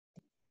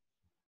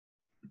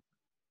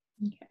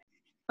Okay.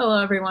 Hello,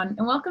 everyone,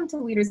 and welcome to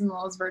Leaders in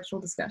Law's virtual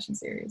discussion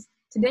series.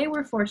 Today,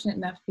 we're fortunate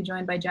enough to be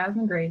joined by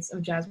Jasmine Grace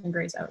of Jasmine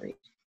Grace Outreach.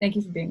 Thank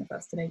you for being with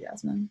us today,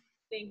 Jasmine.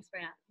 Thanks for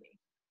having me.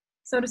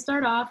 So to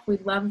start off,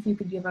 we'd love if you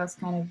could give us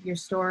kind of your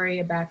story,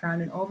 a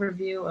background, an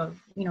overview of,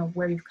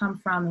 where you've come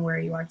from and where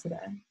you are today.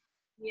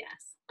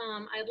 Yes,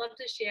 I'd love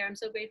to share. I'm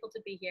so grateful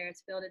to be here to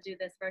be able to do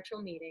this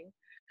virtual meeting.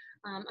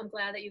 I'm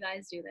glad that you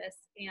guys do this,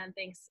 and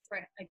thanks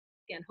for,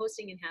 again,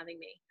 hosting and having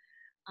me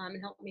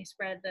and helping me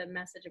spread the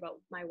message about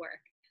my work.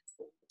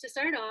 To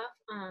start off,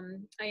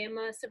 I am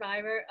a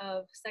survivor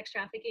of sex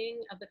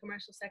trafficking, of the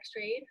commercial sex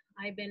trade.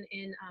 I've been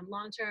in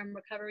long-term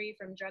recovery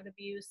from drug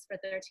abuse for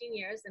 13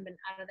 years and been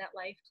out of that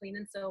life clean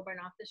and sober and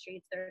off the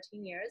streets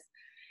 13 years.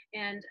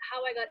 And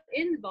how I got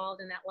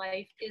involved in that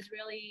life is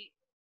really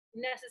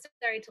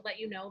necessary to let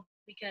you know,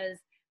 because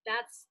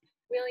that's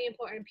really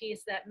important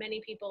piece that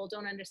many people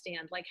don't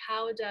understand. Like,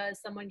 how does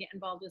someone get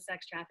involved with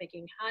sex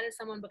trafficking? How does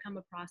someone become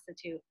a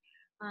prostitute?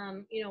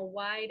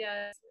 Why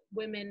does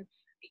women,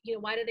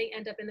 why do they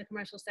end up in the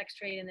commercial sex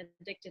trade and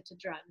addicted to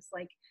drugs?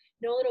 Like,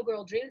 no little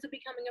girl dreams of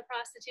becoming a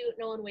prostitute.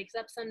 No one wakes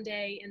up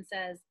someday and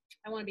says,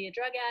 I want to be a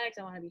drug addict.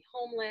 I want to be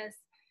homeless.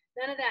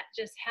 None of that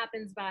just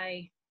happens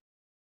by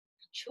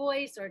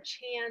choice or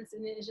chance.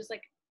 And it's just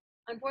like,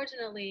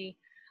 unfortunately,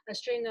 a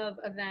string of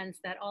events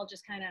that all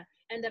just kind of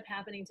end up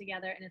happening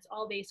together, and it's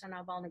all based on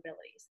our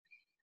vulnerabilities.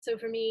 So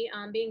for me,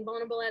 being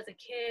vulnerable as a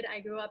kid,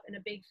 I grew up in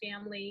a big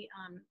family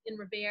in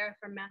Revere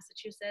from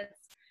Massachusetts,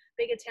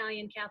 big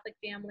Italian Catholic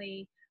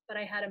family, but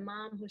I had a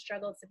mom who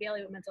struggled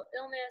severely with mental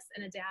illness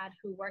and a dad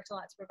who worked a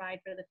lot to provide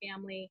for the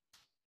family.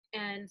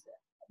 And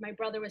my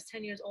brother was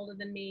 10 years older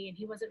than me, and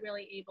he wasn't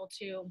really able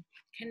to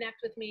connect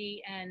with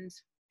me and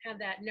have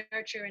that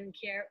nurture and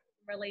care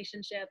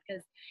relationship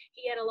because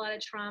he had a lot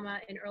of trauma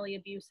and early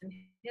abuse in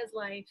his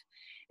life.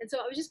 And so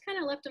I was just kind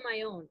of left on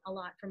my own a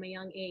lot from a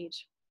young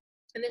age.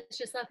 And this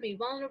just left me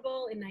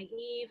vulnerable and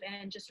naive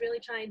and just really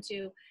trying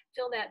to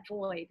fill that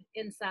void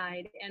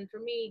inside. And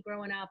for me,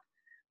 growing up,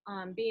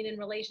 being in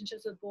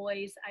relationships with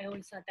boys, I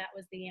always thought that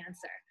was the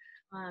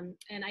answer.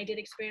 And I did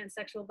experience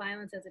sexual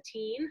violence as a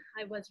teen.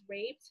 I was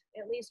raped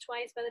at least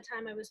twice by the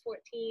time I was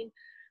 14,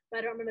 but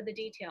I don't remember the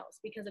details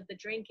because of the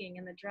drinking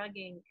and the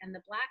drugging and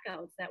the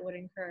blackouts that would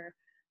incur.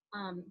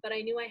 But I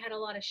knew I had a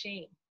lot of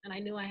shame, and I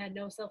knew I had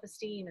no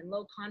self-esteem and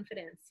low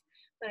confidence.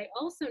 But I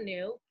also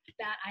knew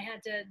that I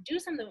had to do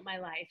something with my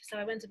life. So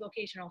I went to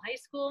vocational high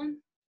school,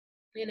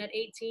 and at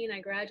 18,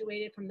 I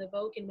graduated from the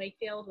Voc in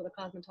Wakefield with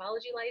a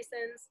cosmetology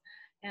license.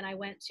 And I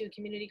went to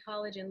community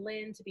college in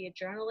Lynn to be a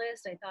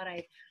journalist. I thought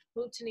I'd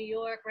move to New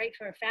York, write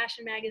for a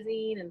fashion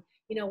magazine,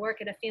 and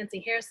work at a fancy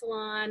hair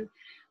salon.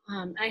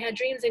 I had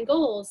dreams and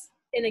goals,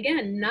 and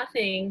again,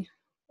 nothing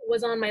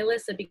was on my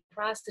list of being a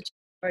prostitute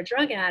or a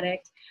drug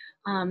addict,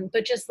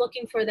 but just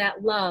looking for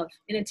that love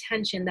and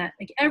attention that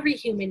like every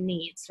human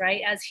needs,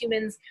 right? As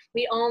humans,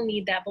 we all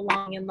need that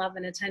belonging and love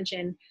and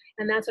attention,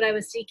 and that's what I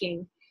was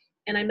seeking.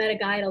 And I met a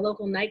guy at a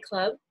local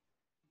nightclub,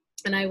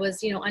 and I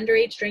was,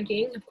 underage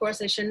drinking. Of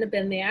course, I shouldn't have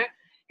been there.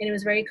 And it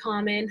was very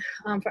common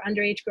for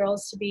underage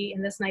girls to be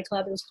in this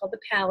nightclub. It was called the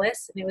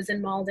Palace, and it was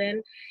in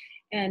Malden.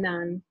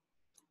 And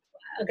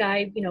a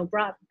guy,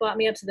 brought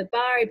me up to the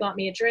bar. He bought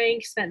me a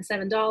drink, spent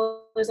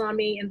 $7 on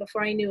me. And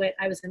before I knew it,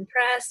 I was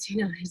impressed.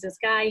 He's this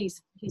guy,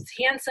 he's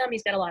handsome.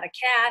 He's got a lot of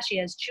cash. He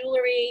has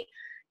jewelry.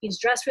 He's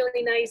dressed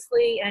really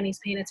nicely, and he's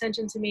paying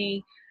attention to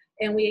me.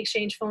 And we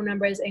exchanged phone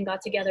numbers and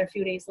got together a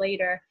few days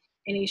later.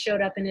 And he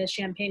showed up in his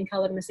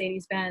champagne-colored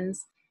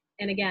Mercedes-Benz.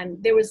 And again,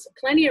 there was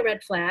plenty of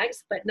red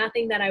flags, but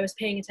nothing that I was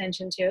paying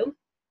attention to.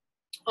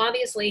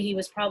 Obviously, he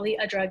was probably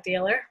a drug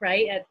dealer,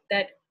 right? At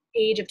that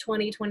age of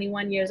 20,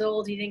 21 years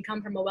old, he didn't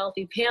come from a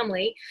wealthy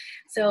family.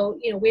 So,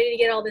 where did he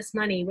get all this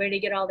money? Where did he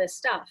get all this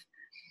stuff?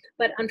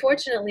 But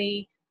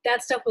unfortunately,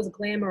 that stuff was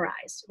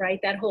glamorized, right?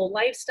 That whole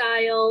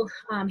lifestyle,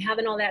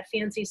 having all that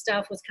fancy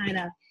stuff was kind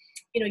of,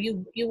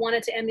 you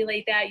wanted to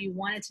emulate that. You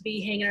wanted to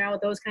be hanging around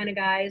with those kind of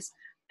guys.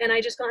 And I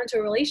just got into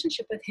a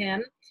relationship with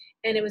him,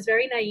 and it was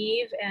very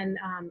naive, and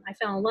I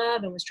fell in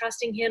love and was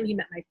trusting him. He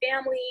met my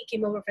family,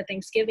 came over for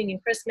Thanksgiving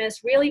and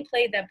Christmas, really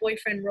played that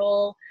boyfriend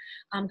role,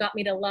 got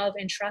me to love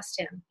and trust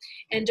him.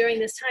 And during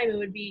this time, it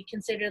would be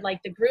considered like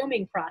the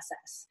grooming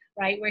process,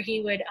 right? Where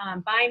he would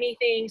buy me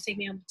things, take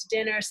me out to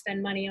dinner,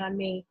 spend money on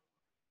me.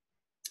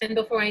 And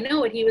before I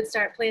know it, he would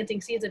start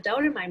planting seeds of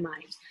doubt in my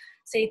mind,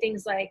 say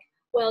things like,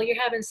 well,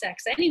 you're having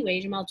sex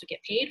anyways, you might as well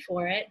get paid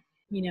for it.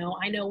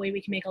 I know a way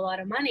we can make a lot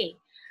of money.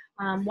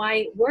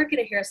 Why work at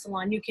a hair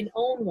salon? You can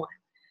own one.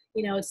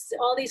 It's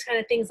all these kind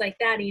of things like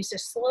that. He used to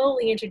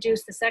slowly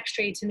introduce the sex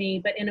trade to me,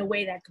 but in a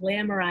way that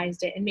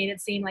glamorized it and made it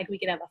seem like we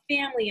could have a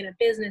family and a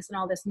business and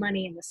all this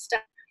money and this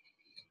stuff.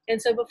 And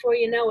so before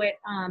you know it,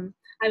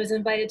 I was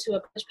invited to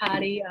a college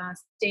party,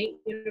 State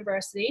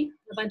University.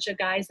 A bunch of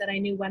guys that I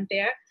knew went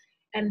there,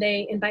 and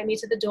they invite me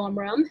to the dorm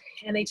room,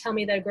 and they tell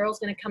me that a girl's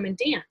going to come and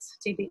dance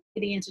to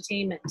the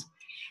entertainment.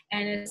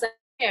 And it's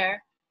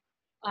there.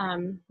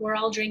 We're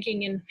all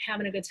drinking and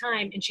having a good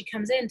time, and she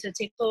comes in to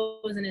take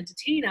clothes and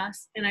entertain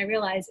us, and I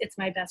realize it's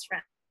my best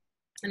friend.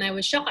 And I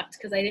was shocked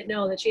because I didn't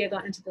know that she had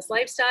gotten into this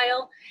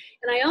lifestyle.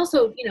 And I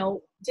also,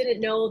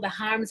 didn't know the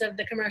harms of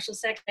the commercial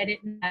sex. I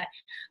didn't know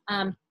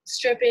that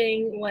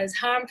stripping was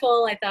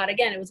harmful. I thought,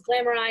 again, it was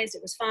glamorized.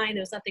 It was fine.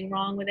 There was nothing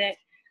wrong with it.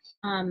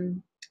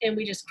 And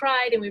we just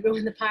cried and we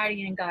ruined the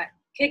party and got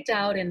kicked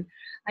out. And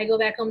I go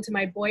back home to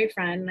my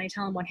boyfriend and I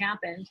tell him what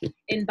happened.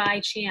 And by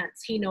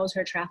chance, he knows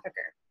her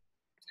trafficker.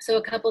 So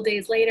a couple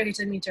days later, he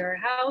took me to her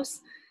house.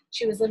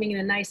 She was living in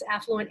a nice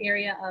affluent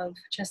area of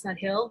Chestnut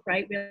Hill,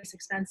 right? Really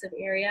expensive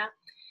area.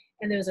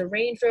 And there was a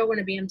Range Rover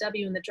and a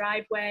BMW in the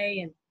driveway.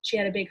 And she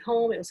had a big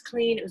home. It was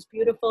clean. It was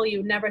beautiful. You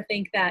would never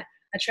think that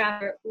a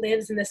trafficker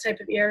lives in this type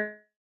of area,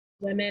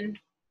 women.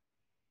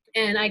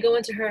 And I go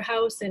into her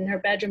house and her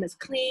bedroom is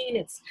clean.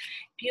 It's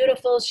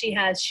beautiful. She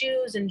has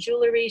shoes and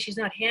jewelry. She's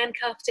not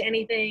handcuffed to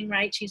anything,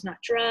 right? She's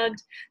not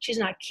drugged. She's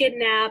not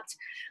kidnapped.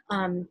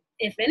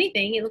 If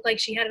anything, it looked like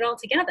she had it all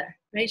together,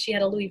 right? She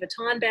had a Louis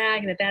Vuitton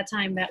bag. And at that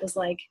time, that was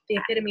like the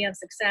epitome of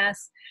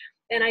success.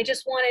 And I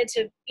just wanted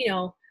to,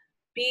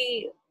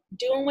 be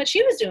doing what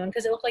she was doing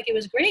because it looked like it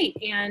was great.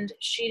 And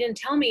she didn't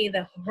tell me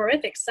the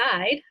horrific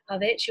side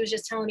of it. She was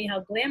just telling me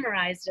how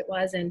glamorized it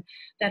was and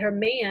that her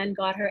man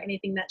got her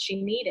anything that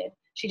she needed.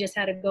 She just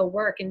had to go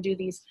work and do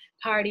these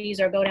parties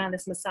or go down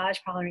this massage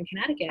parlor in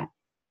Connecticut.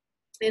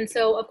 And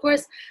so, of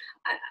course,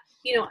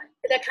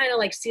 that kind of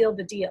like sealed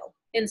the deal.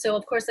 And so,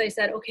 of course, I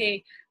said,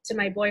 okay, to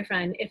my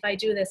boyfriend, if I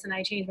do this and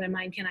I change my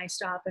mind, can I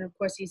stop? And of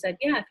course, he said,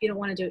 yeah, if you don't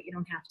want to do it, you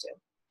don't have to.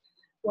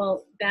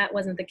 Well, that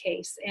wasn't the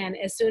case. And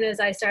as soon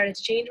as I started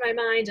to change my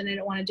mind and I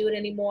didn't want to do it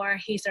anymore,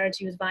 he started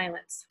to use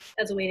violence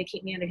as a way to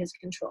keep me under his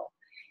control.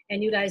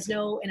 And you guys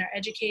know and are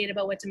educated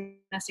about what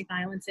domestic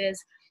violence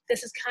is.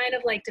 This is kind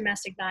of like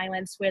domestic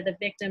violence where the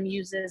victim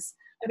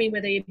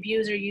where the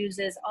abuser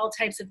uses all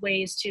types of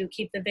ways to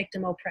keep the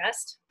victim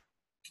oppressed,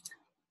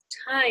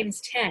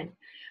 times 10,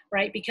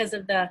 right? Because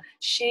of the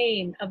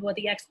shame of what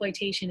the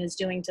exploitation is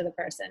doing to the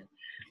person.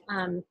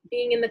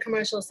 Being in the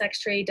commercial sex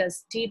trade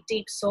does deep,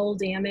 deep soul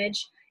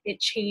damage. It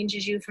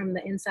changes you from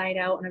the inside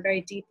out on a very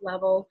deep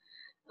level.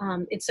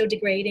 It's so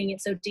degrading.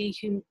 It's so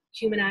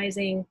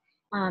dehumanizing.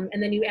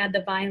 And then you add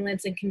the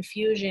violence and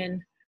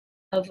confusion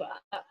of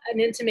an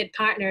intimate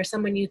partner,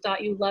 someone you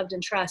thought you loved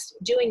and trust,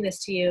 doing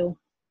this to you.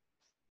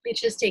 It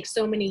just takes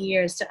so many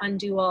years to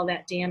undo all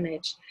that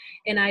damage.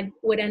 And I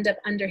would end up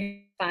under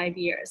 5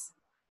 years.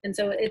 And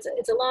so it's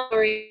a long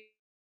story.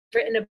 I've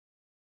written a book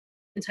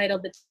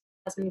entitled The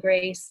Jasmine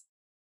Grace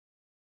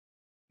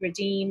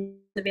Redeem,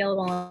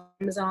 available on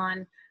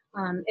Amazon.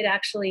 It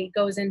actually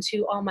goes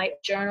into all my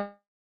journal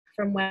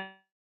from when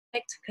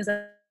because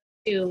I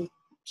to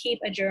keep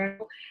a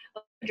journal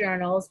of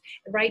journals,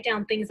 write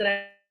down things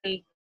that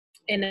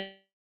and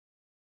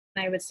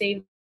I would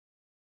save.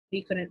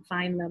 We couldn't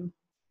find them.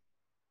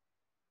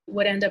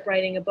 Would end up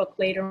writing a book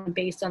later on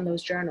based on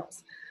those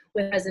journals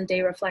with present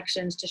day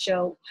reflections to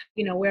show,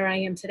 where I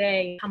am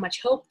today, how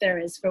much hope there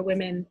is for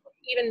women,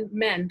 even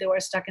men that were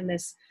stuck in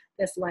this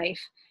life.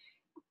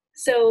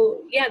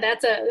 So yeah,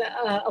 that's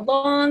a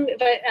long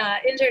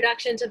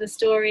introduction to the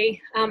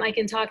story. I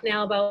can talk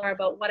now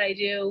about what I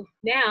do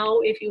now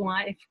if you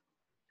want,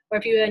 or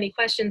if you have any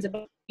questions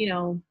about,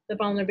 the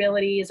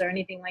vulnerabilities or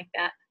anything like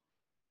that.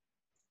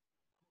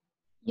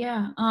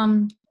 Yeah,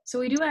 so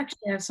we do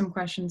actually have some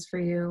questions for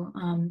you,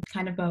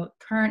 kind of about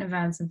current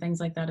events and things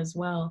like that as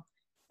well.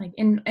 Like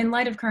in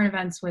light of current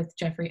events with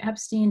Jeffrey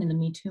Epstein and the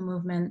Me Too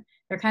movement,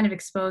 they're kind of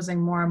exposing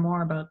more and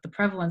more about the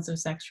prevalence of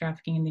sex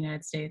trafficking in the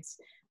United States.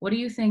 What do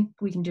you think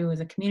we can do as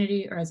a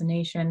community or as a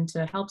nation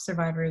to help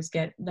survivors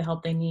get the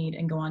help they need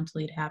and go on to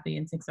lead happy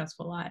and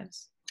successful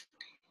lives?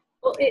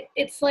 Well,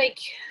 it's like,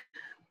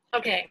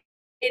 okay,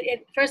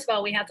 first of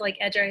all, we have to like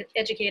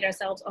educate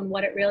ourselves on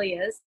what it really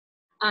is.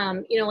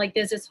 Like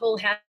there's this whole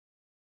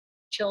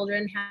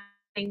children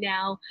happening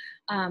now,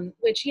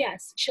 which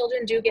yes,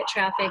 children do get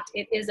trafficked.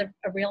 It is a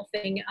real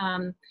thing,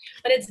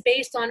 but it's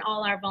based on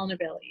all our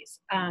vulnerabilities.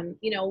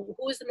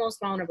 Who's the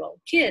most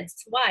vulnerable?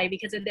 Kids. Why?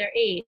 Because of their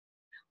age.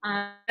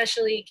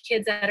 Especially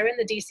kids that are in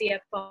the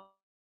DCF,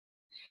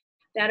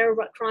 that are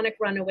chronic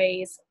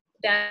runaways,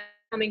 that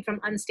are coming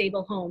from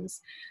unstable homes.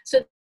 So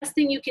the best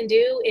thing you can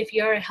do if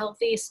you're a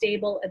healthy,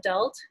 stable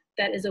adult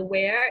that is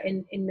aware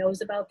and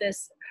knows about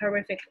this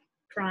horrific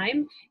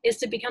crime is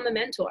to become a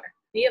mentor,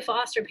 be a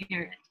foster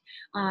parent,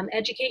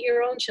 educate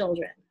your own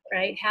children,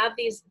 right? Have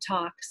these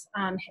talks,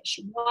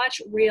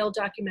 watch real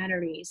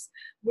documentaries,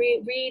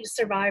 read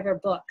survivor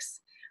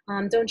books.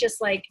 Don't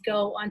just like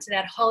go onto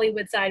that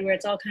Hollywood side where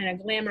it's all kind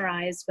of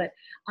glamorized, but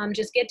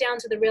just get down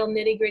to the real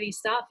nitty gritty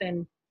stuff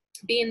and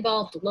be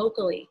involved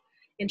locally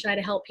and try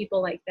to help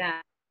people like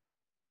that.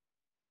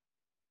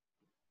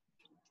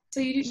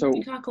 So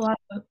you talk a lot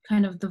about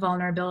kind of the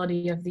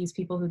vulnerability of these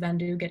people who then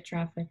do get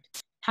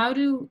trafficked. How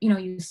do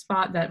you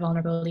spot that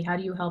vulnerability? How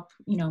do you help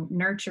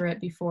nurture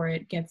it before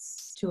it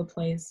gets to a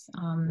place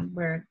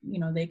where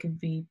they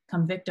could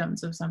become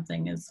victims of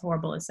something as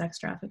horrible as sex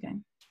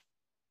trafficking?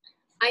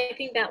 I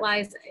think that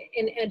lies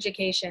in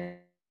education.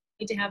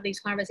 You need to have these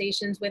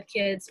conversations with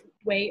kids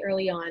way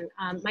early on.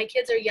 My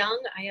kids are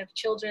young. I have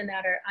children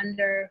that are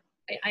under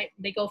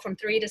they go from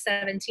 3 to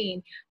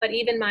 17, but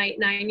even my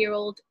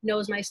 9-year-old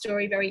knows my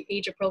story very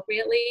age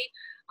appropriately.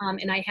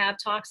 And I have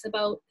talks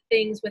about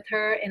things with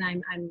her, and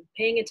I'm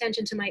paying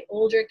attention to my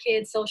older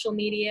kids' social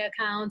media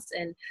accounts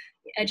and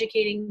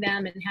educating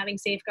them and having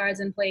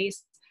safeguards in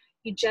place.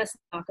 You just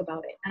talk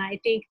about it. And I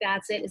think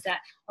that's it, is that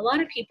a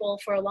lot of people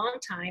for a long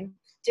time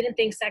didn't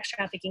think sex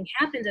trafficking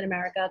happened in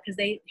America, because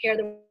they hear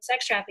the word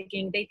sex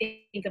trafficking, they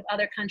think of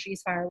other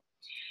countries far away.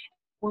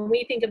 When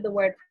we think of the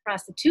word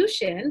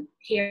prostitution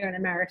here in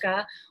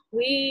America,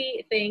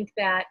 we think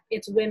that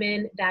it's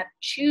women that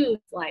choose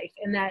life,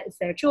 and that it's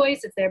their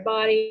choice, it's their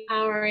body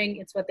empowering,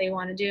 it's what they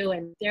want to do,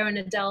 and they're an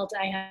adult,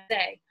 I have to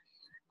say.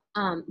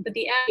 But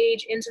the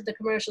age into the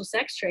commercial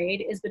sex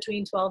trade is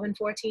between 12 and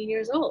 14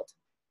 years old.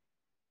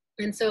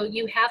 And so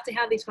you have to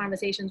have these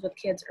conversations with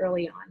kids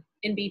early on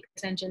and be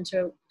attention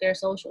to their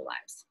social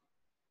lives.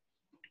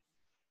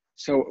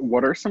 So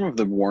what are some of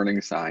the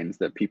warning signs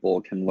that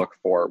people can look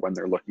for when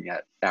they're looking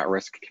at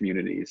risk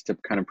communities to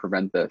kind of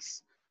prevent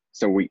this?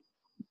 So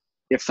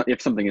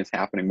if something is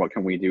happening, what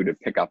can we do to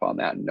pick up on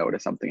that and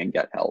notice something and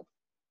get help?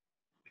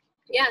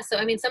 Yeah, so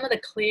I mean, some of the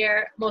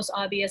clear, most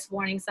obvious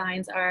warning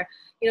signs are,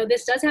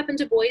 this does happen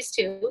to boys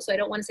too, so I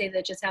don't want to say that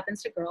it just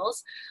happens to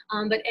girls,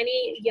 but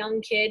any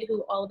young kid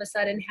who all of a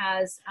sudden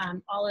has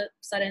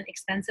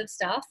expensive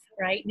stuff,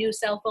 right? New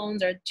cell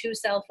phones or 2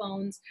 cell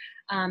phones,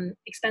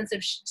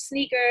 expensive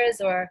sneakers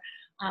or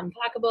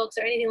pocketbooks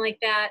or anything like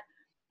that,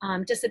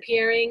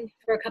 disappearing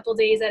for a couple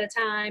days at a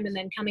time and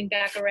then coming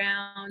back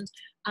around,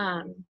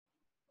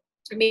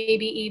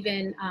 maybe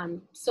even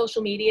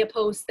social media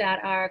posts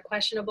that are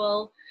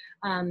questionable,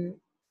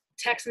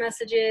 text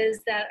messages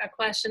that are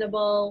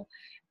questionable,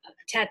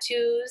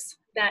 tattoos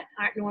that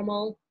aren't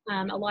normal.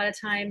 A lot of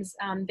times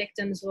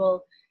victims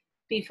will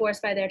be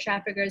forced by their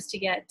traffickers to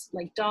get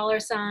like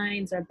dollar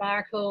signs or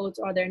barcodes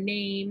or their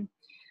name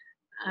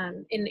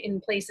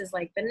in places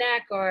like the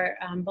neck or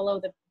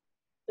below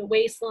the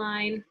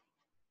waistline.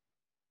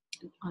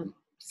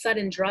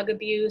 Sudden drug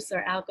abuse or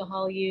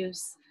alcohol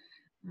use.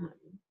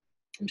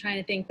 I'm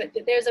trying to think, but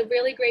there's a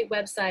really great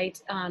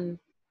website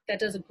that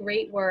does a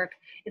great work.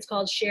 It's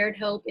called Shared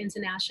Hope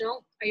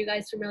International. Are you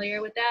guys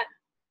familiar with that?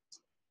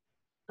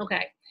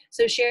 Okay,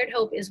 so Shared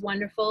Hope is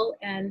wonderful,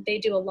 and they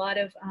do a lot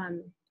of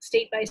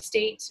state by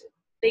state.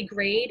 They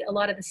grade a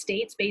lot of the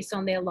states based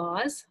on their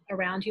laws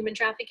around human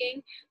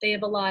trafficking. They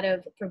have a lot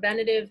of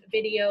preventative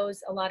videos,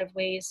 a lot of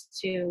ways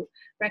to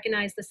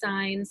recognize the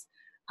signs.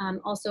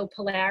 Also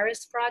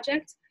Polaris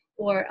Project,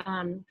 or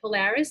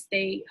Polaris,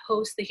 they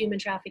host the human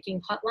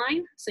trafficking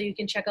hotline. So you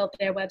can check out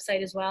their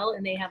website as well.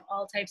 And they have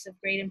all types of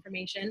great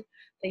information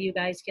that you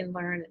guys can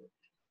learn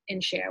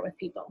and share with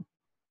people.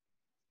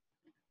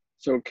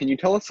 So can you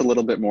tell us a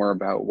little bit more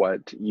about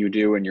what you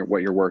do and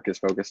what your work is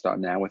focused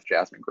on now with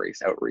Jasmine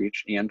Grace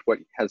Outreach, and what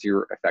has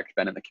your effect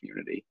been in the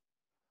community?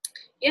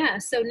 Yeah,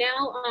 so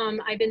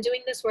now I've been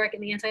doing this work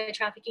in the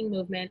anti-trafficking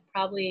movement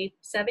probably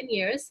 7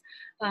 years.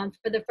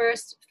 For the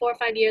first 4 or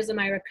 5 years of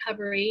my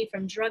recovery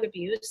from drug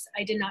abuse,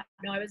 I did not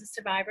know I was a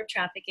survivor of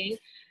trafficking.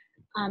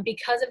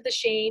 Because of the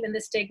shame and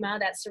the stigma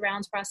that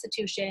surrounds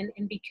prostitution,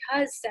 and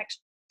because sex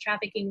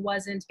trafficking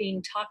wasn't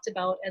being talked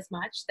about as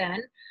much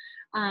then,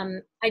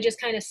 I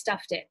just kind of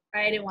stuffed it.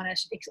 Right? I didn't want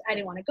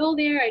to go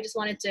there. I just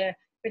wanted to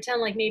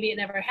pretend like maybe it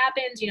never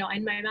happened.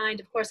 In my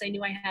mind, of course, I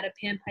knew I had a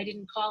pimp. I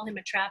didn't call him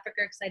a trafficker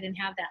because I didn't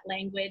have that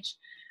language.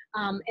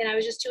 And I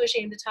was just too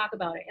ashamed to talk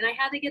about it. And I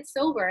had to get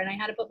sober, and I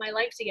had to put my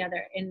life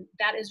together. And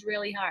that is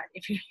really hard.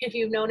 If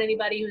you've known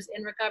anybody who's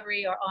in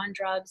recovery or on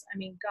drugs, I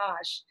mean,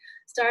 gosh,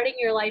 starting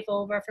your life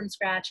over from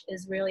scratch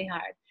is really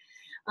hard.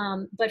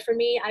 But for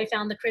me, I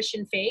found the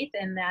Christian faith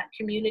and that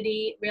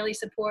community really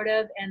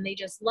supportive, and they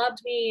just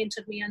loved me and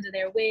took me under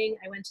their wing.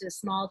 I went to a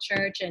small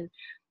church, and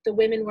the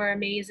women were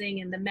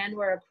amazing and the men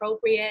were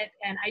appropriate.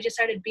 And I just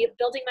started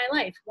building my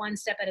life one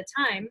step at a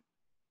time.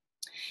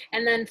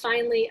 And then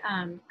finally,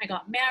 I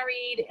got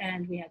married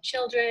and we had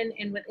children.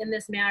 And within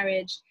this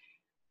marriage,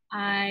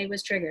 I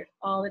was triggered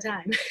all the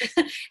time.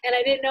 And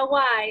I didn't know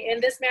why.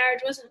 And this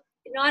marriage was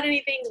not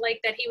anything like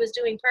that he was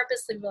doing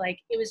purposely. Like,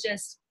 it was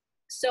just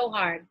so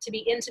hard to be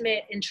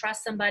intimate and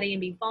trust somebody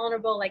and be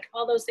vulnerable, like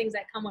all those things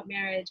that come with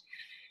marriage.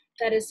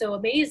 That is so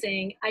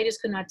amazing. I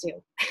just could not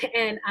do.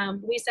 And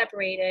we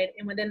separated.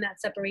 And within that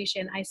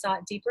separation, I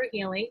sought deeper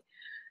healing.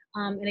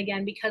 And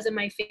again, because of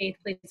my faith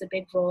plays a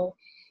big role.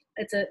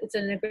 It's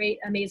a great,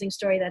 amazing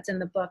story that's in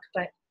the book.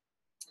 But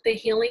the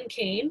healing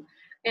came.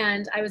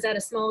 And I was at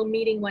a small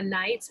meeting one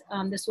night.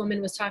 This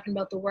woman was talking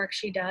about the work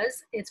she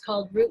does. It's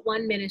called Route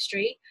 1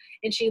 Ministry.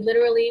 And she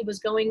literally was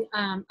going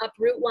up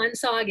Route 1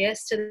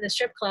 Saugus to the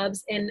strip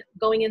clubs and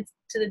going into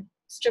the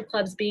strip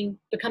clubs,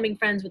 becoming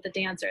friends with the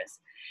dancers.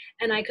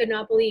 And I could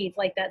not believe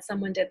that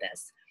someone did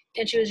this.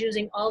 And she was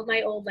using all of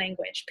my old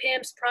language,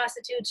 pimps,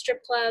 prostitutes,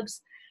 strip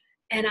clubs.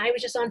 And I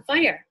was just on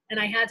fire. And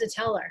I had to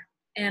tell her.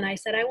 And I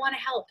said, I want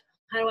to help.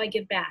 How do I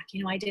give back?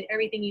 I did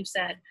everything you've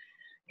said.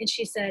 And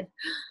she said,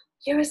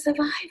 you're a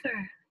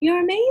survivor.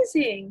 You're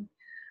amazing.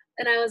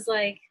 And I was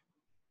like,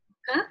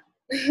 huh?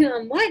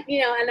 what,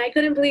 and I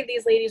couldn't believe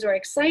these ladies were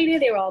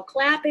excited. They were all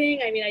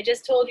clapping. I mean, I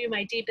just told you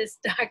my deepest,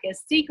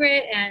 darkest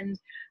secret, and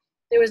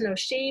there was no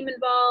shame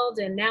involved.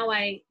 And now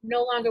I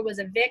no longer was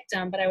a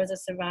victim, but I was a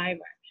survivor.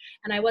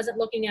 And I wasn't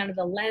looking out of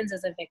the lens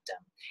as a victim.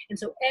 And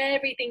so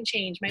everything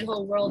changed. My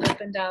whole world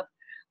opened up.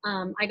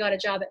 I got a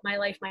job at My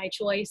Life, My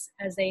Choice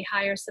as they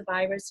hire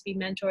survivors to be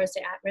mentors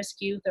to at-risk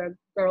youth or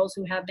girls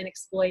who have been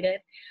exploited.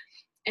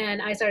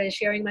 And I started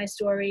sharing my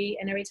story,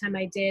 and every time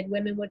I did,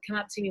 women would come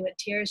up to me with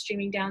tears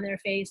streaming down their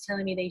face,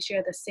 telling me they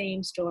share the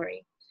same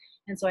story.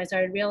 And so I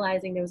started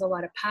realizing there was a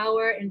lot of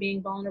power in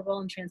being vulnerable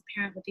and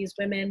transparent with these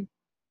women.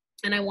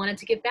 And I wanted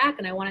to give back,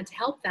 and I wanted to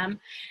help them.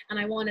 And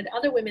I wanted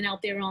other women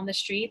out there on the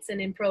streets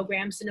and in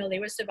programs to know they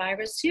were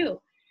survivors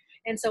too.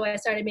 And so I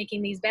started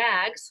making these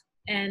bags,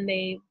 and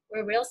they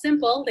were real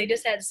simple. They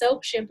just had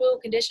soap, shampoo,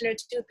 conditioner,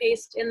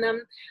 toothpaste in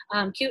them,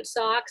 cute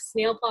socks,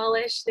 nail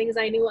polish, things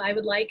I knew I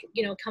would like,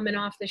 coming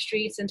off the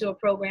streets into a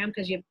program,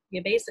 because you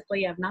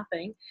basically have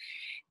nothing.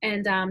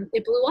 And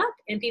it blew up,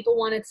 and people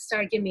wanted to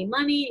start giving me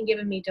money and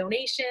giving me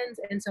donations.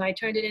 And so I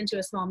turned it into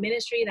a small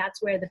ministry.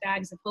 That's where the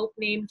Bags of Hope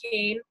name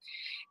came.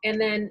 And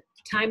then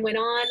time went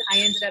on. I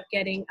ended up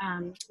getting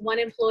one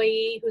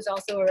employee who's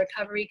also a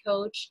recovery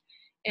coach,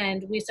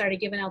 and we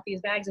started giving out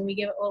these bags, and we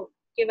give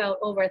out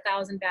over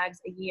 1,000 bags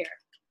a year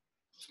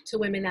to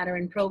women that are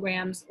in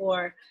programs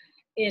or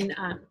in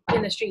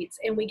the streets,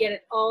 and we get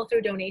it all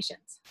through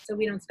donations. So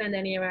we don't spend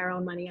any of our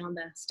own money on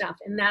the stuff,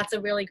 and that's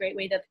a really great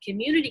way that the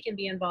community can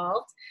be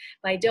involved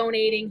by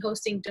donating,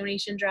 hosting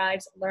donation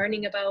drives,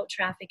 learning about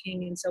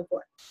trafficking, and so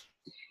forth.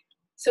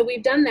 So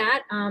we've done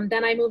that.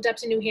 Then I moved up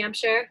to New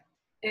Hampshire,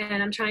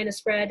 and I'm trying to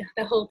spread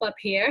the hope up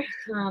here.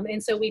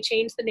 And so we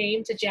changed the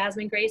name to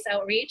Jasmine Grace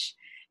Outreach,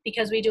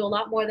 because we do a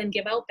lot more than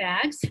give out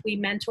bags. We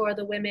mentor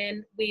the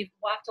women. We've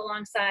walked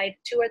alongside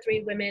 2 or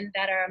 3 women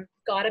that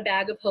got a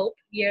bag of hope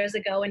years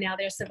ago, and now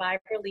they're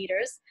survivor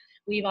leaders.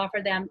 We've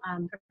offered them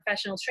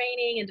professional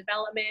training and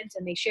development,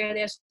 and they share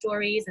their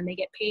stories, and they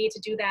get paid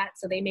to do that,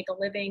 so they make a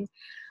living.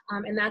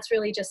 And that's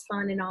really just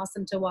fun and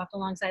awesome to walk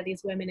alongside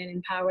these women and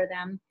empower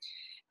them.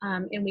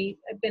 And we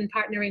have been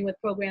partnering with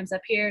programs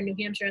up here in New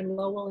Hampshire and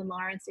Lowell and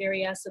Lawrence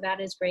area, so that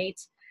is great.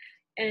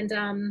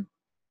 And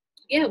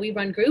yeah, we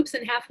run groups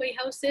in halfway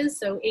houses,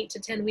 so 8 to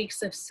 10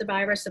 weeks of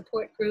survivor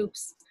support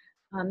groups,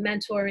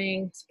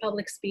 mentoring,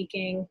 public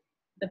speaking,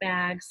 the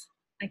bags.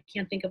 I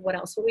can't think of what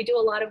else, but we do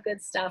a lot of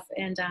good stuff.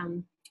 And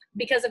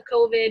because of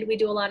COVID, we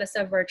do a lot of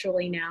stuff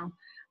virtually now,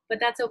 but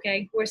that's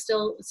okay. We're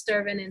still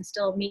serving and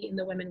still meeting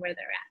the women where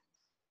they're at.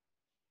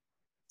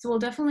 So we'll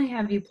definitely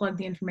have you plug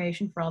the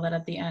information for all that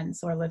at the end,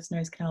 so our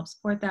listeners can help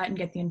support that and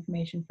get the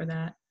information for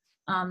that.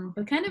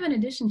 But kind of in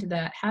addition to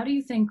that, how do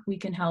you think we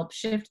can help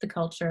shift the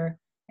culture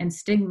and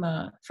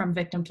stigma from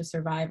victim to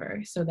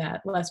survivor, so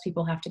that less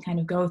people have to kind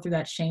of go through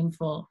that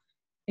shameful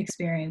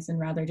experience and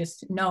rather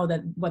just know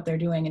that what they're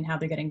doing and how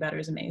they're getting better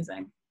is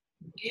amazing?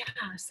 Yeah,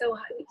 so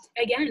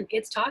again,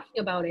 it's talking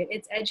about it,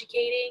 it's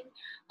educating.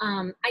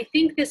 I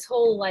think this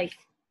whole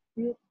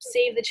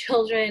Save the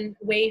Children,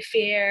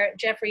 Wayfair,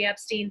 Jeffrey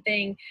Epstein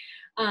thing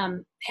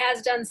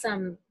has done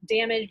some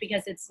damage,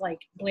 because it's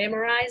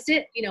glamorized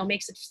it,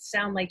 makes it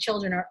sound like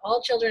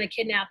all children are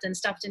kidnapped and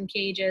stuffed in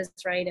cages,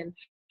 right? And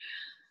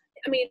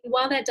I mean,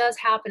 while that does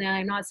happen, and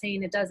I'm not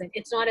saying it doesn't,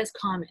 it's not as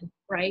common,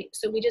 right?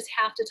 So we just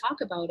have to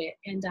talk about it,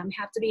 and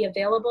have to be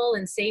available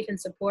and safe and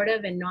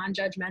supportive and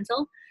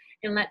non-judgmental,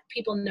 and let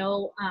people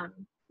know,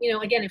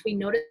 again, if we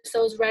notice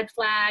those red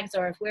flags,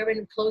 or if we're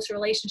in close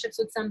relationships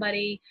with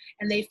somebody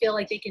and they feel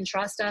like they can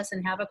trust us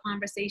and have a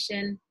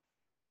conversation,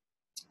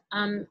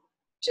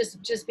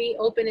 just be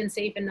open and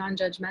safe and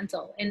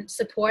non-judgmental, and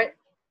support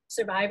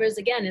survivors,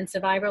 again, in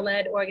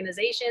survivor-led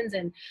organizations,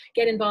 and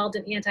get involved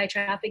in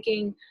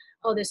anti-trafficking.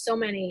 Oh, there's so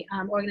many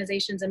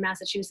organizations in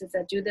Massachusetts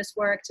that do this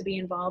work to be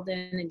involved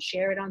in, and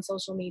share it on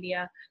social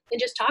media,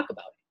 and just talk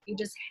about it.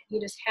 You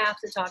just have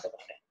to talk about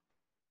it.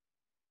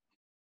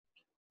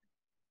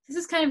 This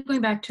is kind of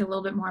going back to a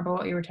little bit more about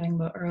what you were talking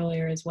about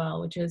earlier as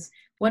well, which is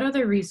what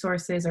other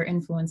resources or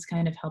influence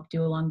kind of helped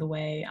you along the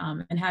way,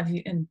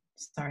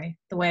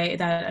 the way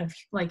that have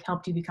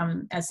helped you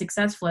become as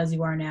successful as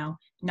you are now,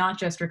 not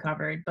just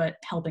recovered, but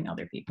helping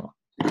other people?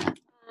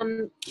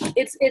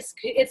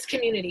 It's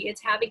community.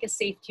 It's having a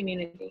safe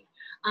community.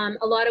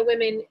 A lot of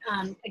women,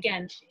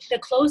 again, the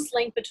close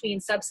link between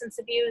substance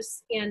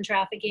abuse and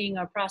trafficking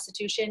or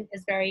prostitution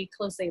is very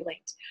closely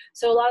linked.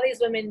 So a lot of these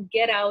women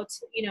get out,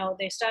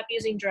 they stop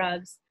using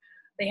drugs,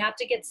 they have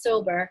to get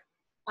sober,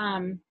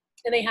 and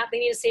they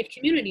need a safe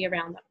community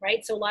around them,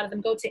 right? So a lot of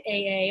them go to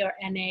AA or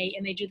NA,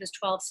 and they do this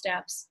 12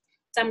 steps.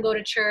 Some go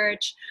to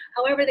church.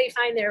 However they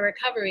find their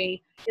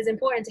recovery, is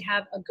important to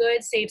have a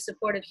good, safe,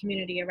 supportive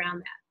community around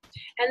that.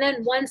 And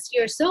then once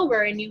you're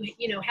sober and you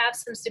have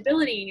some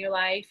stability in your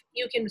life,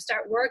 you can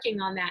start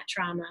working on that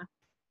trauma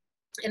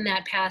and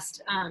that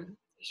past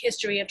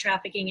history of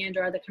trafficking and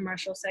or the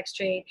commercial sex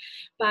trade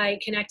by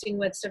connecting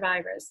with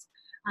survivors.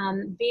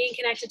 Being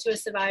connected to a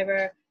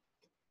survivor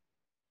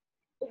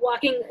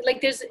walking,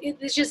 like there's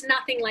just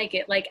nothing like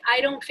it. Like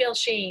I don't feel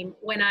shame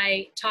when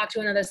I talk to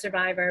another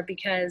survivor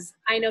because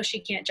I know she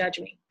can't judge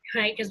me,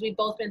 right? Because we've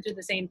both been through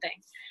the same thing.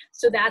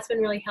 So that's been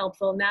really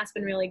helpful, and that's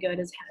been really good,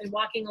 is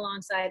walking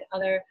alongside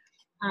other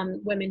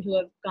women who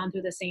have gone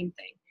through the same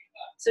thing.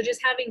 So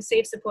just having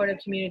safe, supportive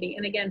community.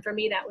 And again, for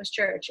me, that was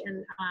church,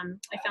 and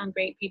I found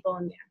great people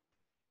in there.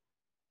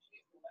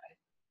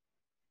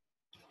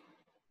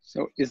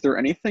 So is there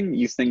anything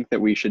you think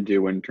that we should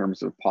do in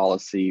terms of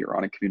policy or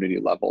on a community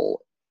level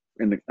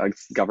in the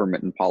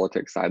government and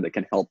politics side that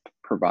can help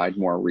provide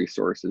more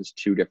resources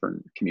to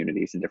different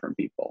communities and different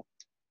people?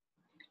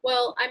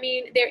 Well, I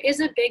mean, there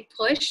is a big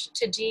push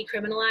to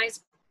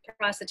decriminalize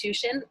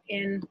prostitution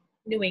in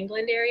New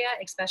England area,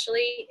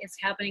 especially. It's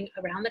happening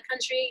around the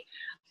country.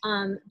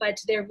 But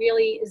there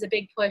really is a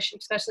big push,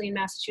 especially in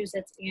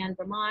Massachusetts and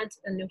Vermont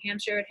and New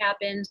Hampshire, it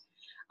happened.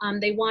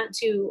 They want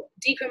to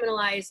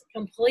decriminalize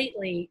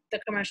completely the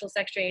commercial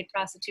sex trade,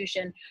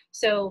 prostitution.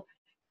 So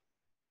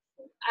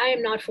I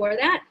am not for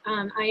that.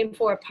 I am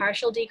for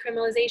partial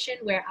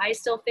decriminalization, where I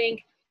still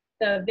think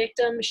the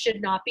victim should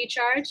not be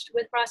charged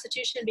with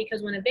prostitution,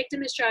 because when a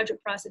victim is charged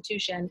with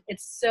prostitution,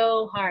 it's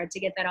so hard to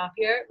get that off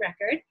your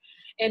record.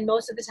 And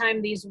most of the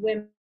time these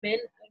women,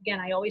 again,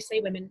 I always say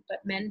women,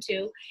 but men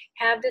too,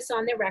 have this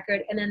on their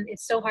record, and then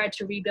it's so hard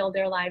to rebuild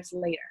their lives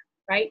later,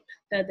 right?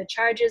 The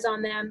charges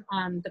on them,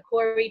 the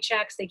Corey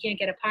checks, they can't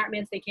get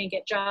apartments, they can't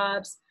get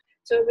jobs.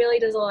 So it really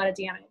does a lot of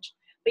damage.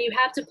 But you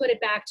have to put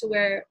it back to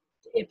where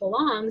it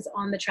belongs,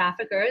 on the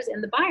traffickers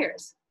and the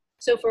buyers.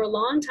 So for a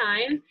long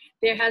time,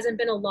 there hasn't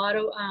been a lot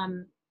of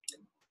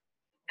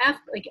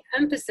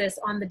emphasis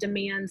on the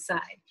demand side.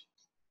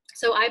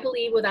 So I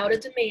believe without a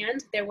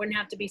demand, there wouldn't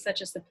have to be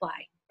such a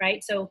supply,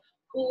 right? So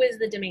who is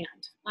the demand?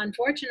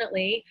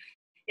 Unfortunately,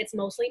 it's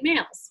mostly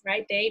males,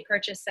 right? They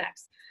purchase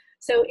sex.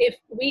 So if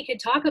we could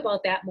talk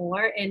about that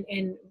more and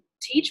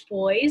teach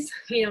boys,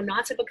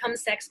 not to become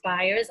sex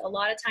buyers. A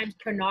lot of times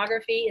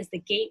pornography is the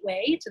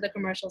gateway to the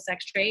commercial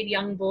sex trade.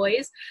 Young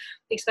boys,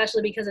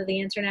 especially because of the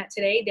internet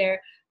today,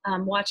 they're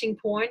watching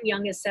porn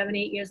young as 7,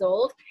 8 years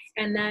old,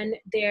 and then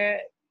they're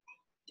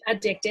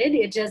addicted.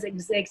 It does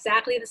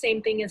exactly the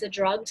same thing as a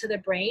drug to the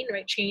brain,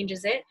 right?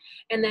 Changes it.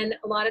 And then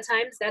a lot of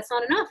times that's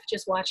not enough,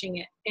 just watching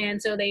it.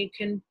 And so they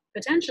can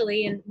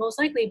potentially and most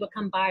likely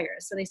become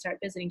buyers. So they start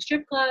visiting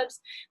strip clubs.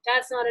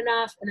 That's not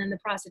enough. And then the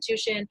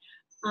prostitution.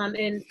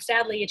 And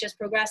sadly, it just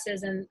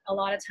progresses. And a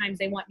lot of times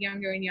they want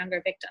younger and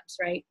younger victims,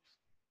 right?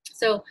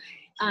 So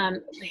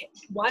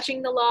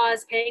watching the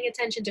laws, paying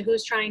attention to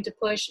who's trying to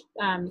push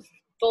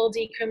full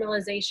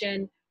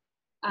decriminalization,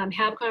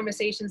 have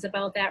conversations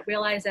about that,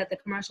 realize that the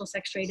commercial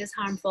sex trade is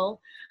harmful.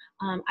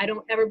 I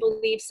don't ever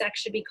believe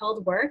sex should be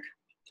called work.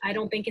 I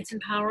don't think it's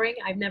empowering.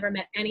 I've never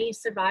met any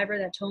survivor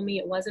that told me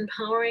it was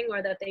empowering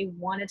or that they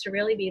wanted to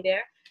really be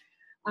there.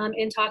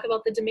 And talk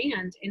about the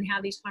demand and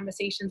have these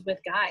conversations with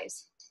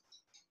guys.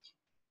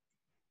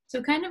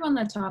 So kind of on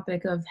the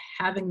topic of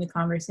having the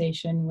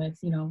conversation with,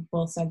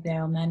 both sides,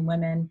 men,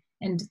 women,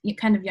 and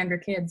kind of younger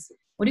kids,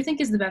 what do you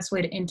think is the best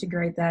way to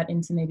integrate that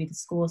into maybe the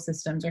school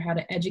systems, or how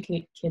to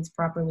educate kids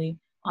properly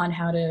on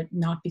how to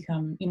not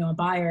become, a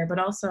buyer, but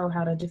also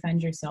how to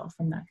defend yourself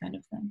from that kind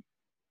of thing?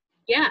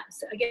 Yeah,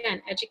 so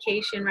again,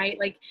 education, right?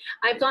 Like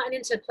I've gotten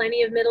into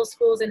plenty of middle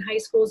schools and high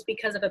schools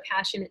because of a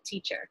passionate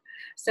teacher.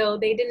 So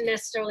they didn't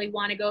necessarily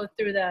want to go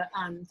through the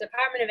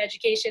Department of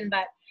Education,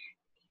 but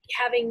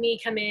having me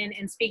come in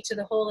and speak to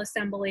the whole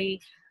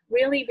assembly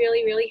really,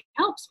 really, really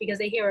helps, because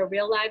they hear a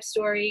real life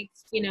story.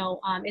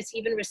 It's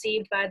even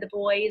received by the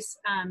boys,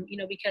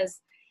 because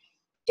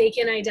they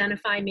can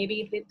identify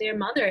maybe their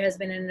mother has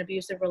been in an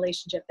abusive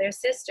relationship, their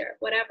sister,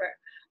 whatever.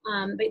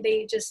 But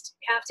they just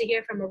have to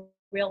hear from a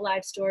real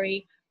life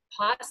story.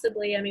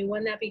 Possibly,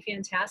 wouldn't that be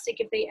fantastic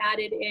if they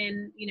added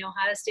in,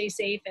 how to stay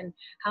safe and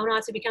how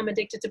not to become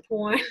addicted to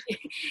porn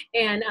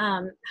and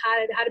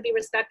how to be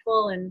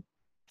respectful and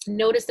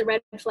notice the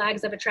red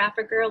flags of a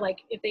trafficker.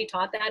 Like if they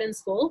taught that in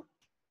school,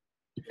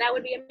 that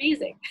would be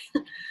amazing.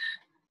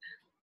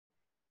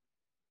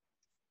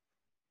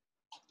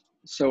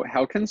 So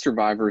how can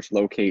survivors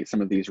locate some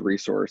of these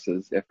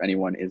resources if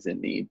anyone is in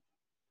need?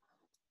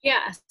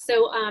 Yeah,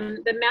 so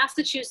the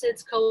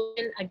Massachusetts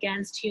Coalition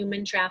Against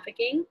Human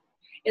Trafficking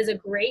is a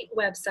great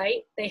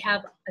website. They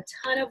have a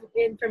ton of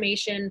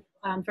information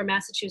for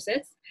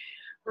Massachusetts.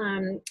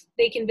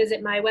 They can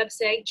visit my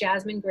website,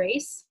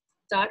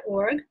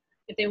 jasminegrace.org,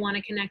 if they want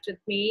to connect with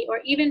me,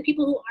 or even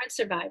people who aren't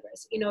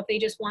survivors, if they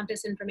just want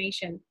this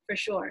information, for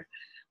sure.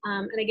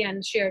 And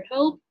again, Shared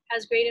Hope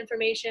has great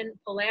information.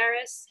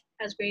 Polaris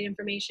has great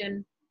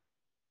information.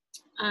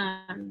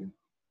 I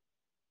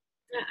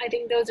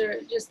think those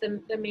are just the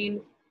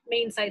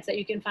main sites that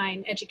you can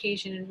find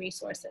education and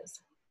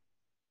resources.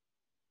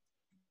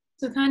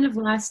 So kind of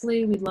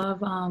lastly, we'd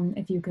love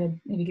if you could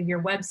maybe give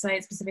your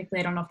website specifically.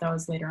 I don't know if that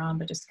was later on,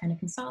 but just kind of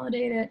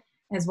consolidate it,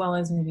 as well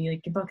as maybe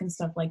like your book and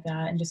stuff like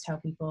that, and just how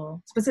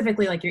people,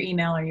 specifically like your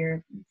email or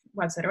your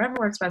website or whatever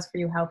works best for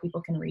you, how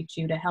people can reach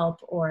you to help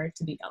or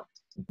to be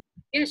helped.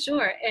 Yeah,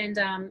 sure. And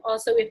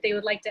also, if they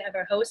would like to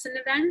ever host an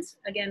event,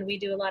 again, we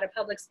do a lot of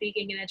public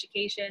speaking and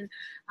education.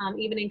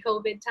 Even in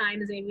COVID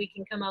times, maybe we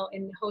can come out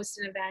and host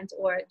an event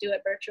or do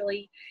it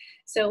virtually.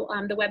 So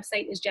the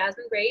website is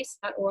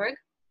jasminegrace.org.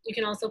 You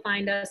can also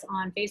find us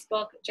on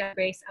Facebook, Jasmine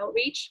Grace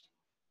Outreach,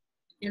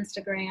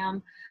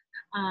 Instagram,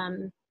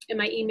 and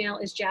my email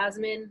is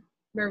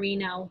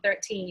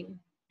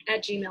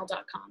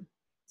jasminemarino13@gmail.com.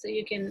 So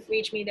you can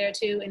reach me there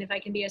too. And if I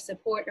can be a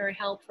support or a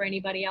help for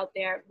anybody out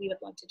there, we would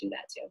love to do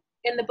that too.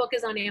 And the book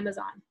is on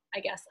Amazon,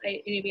 I guess.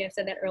 Maybe I've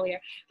said that earlier,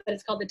 but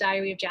it's called The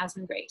Diary of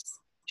Jasmine Grace,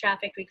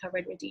 Trafficked,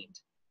 Recovered, Redeemed.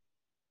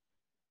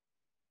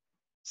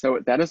 So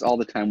that is all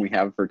the time we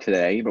have for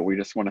today, but we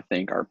just want to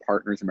thank our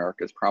partners,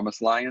 America's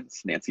Promise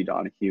Alliance, Nancy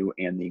Donahue,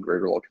 and the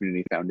Greater Lowell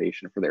Community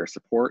Foundation for their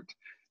support.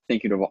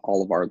 Thank you to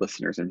all of our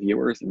listeners and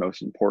viewers, and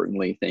most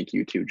importantly, thank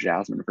you to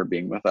Jasmine for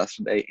being with us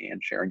today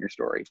and sharing your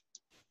story.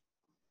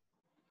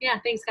 Yeah,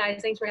 thanks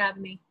guys. Thanks for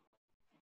having me.